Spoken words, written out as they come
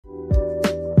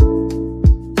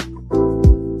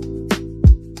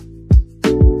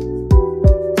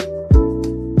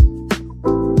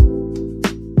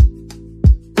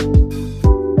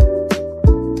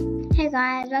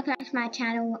welcome back to my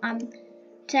channel.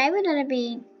 Today we're going to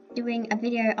be doing a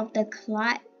video of the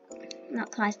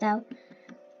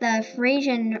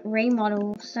Friesain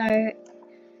remodel. So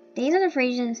these are the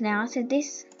Friesains now. So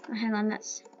this,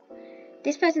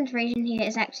 this person's Friesain here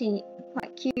is actually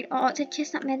quite cute. Oh, it's a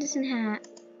chestnut medicine hat.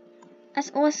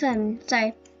 That's awesome.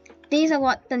 So these are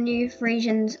what the new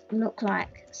Friesains look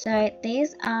like. So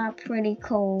these are pretty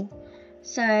cool.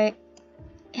 So it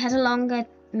has a longer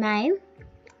mane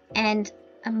and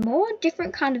a more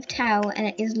different kind of tail, and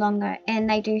it is longer, and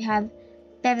they do have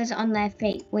feathers on their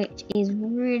feet, which is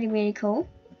really cool.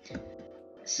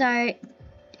 So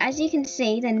as you can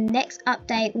see, the next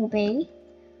update will be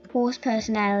horse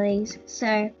personalities.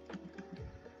 So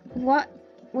what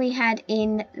we had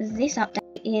in this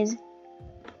update is,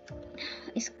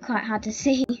 it's quite hard to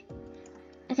see.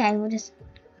 Okay, we'll just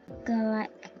go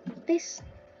like this.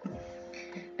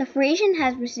 The Friesain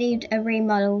has received a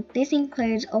remodel. This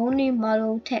includes all new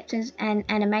model, textures and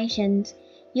animations.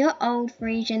 Your old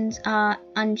Friesains are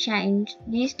unchanged.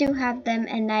 You still have them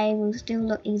and they will still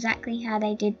look exactly how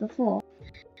they did before.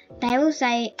 They will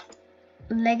say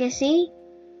legacy,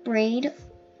 breed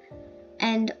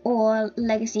and or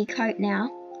legacy coat now.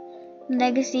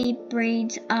 Legacy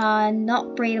breeds are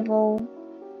not breedable,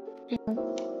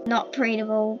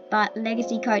 but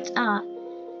legacy coats are.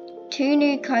 2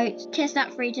 new coats,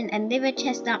 chestnut Friesain and liver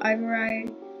chestnut overall,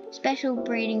 special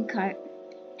breeding coat,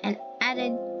 and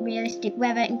added realistic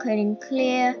weather including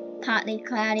clear, partly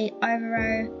cloudy,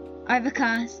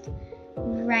 overcast,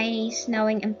 rainy,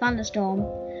 snowing and thunderstorm,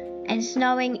 and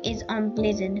snowing is on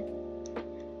blizzard.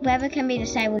 Weather can be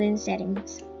disabled in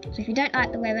settings. So if you don't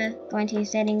like the weather, go into your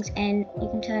settings and you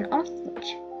can turn it off,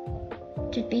 which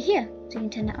should be here. So you can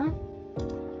turn that off.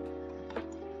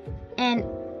 And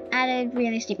added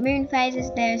realistic moon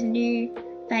phases. There is a new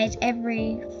phase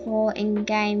every 4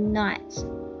 in-game nights.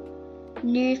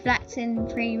 New flaxen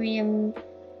premium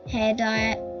hair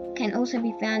dye can also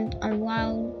be found on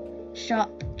Wild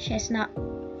Shop Chestnut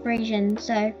Friesain.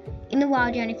 So in the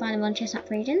wild you only find them on Chestnut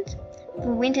Friesains.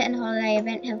 For winter and holiday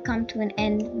event have come to an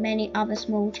end. Many other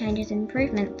small changes and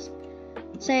improvements.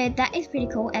 So that is pretty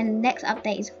cool. And next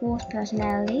update is horse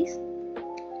personalities.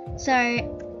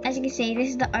 So as you can see, this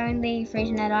is the only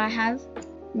Friesain that I have,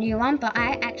 new one, but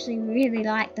I actually really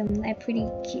like them. They're pretty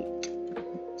cute.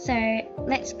 So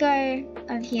let's go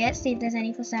over here, see if there's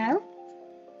any for sale.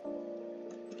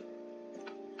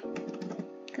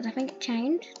 Because I think it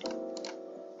changed.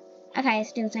 Okay, it's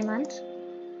still the same ones.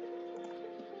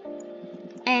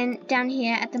 And down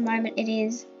here at the moment it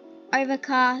is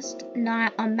overcast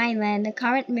night on mainland. The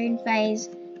current moon phase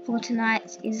for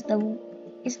tonight is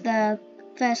the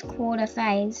first quarter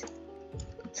phase.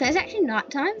 So it's actually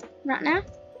nighttime right now.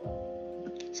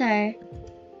 So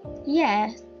yeah,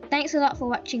 thanks a lot for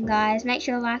watching guys. Make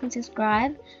sure to like and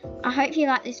subscribe. I hope you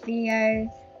like this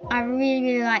video. I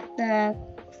really like the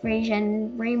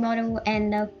Friesain remodel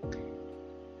and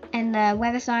the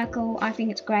weather cycle. I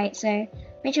think it's great. So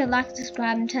make sure to like and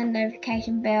subscribe and turn the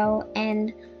notification bell,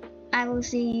 and I will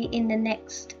see you in the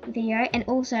next video. And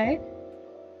also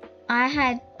I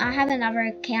have another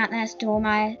account that has to all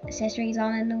my accessories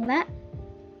on and all that,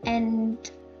 and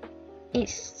it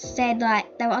said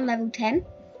like they were on level 10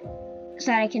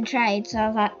 so they can trade. So I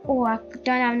was like, oh, I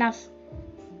don't have enough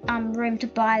room to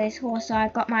buy this horse, so I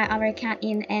got my other account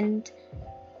in and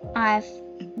I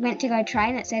went to go trade,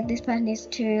 and it said this person is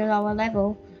too lower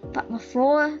level. But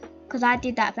before, because I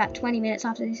did that about 20 minutes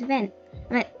after this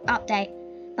update,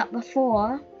 but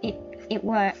before it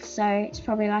works, so it's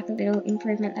probably like a little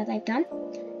improvement that they've done.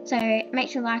 So make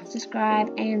sure to like, subscribe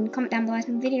and comment down below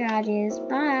some video ideas.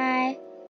 Bye!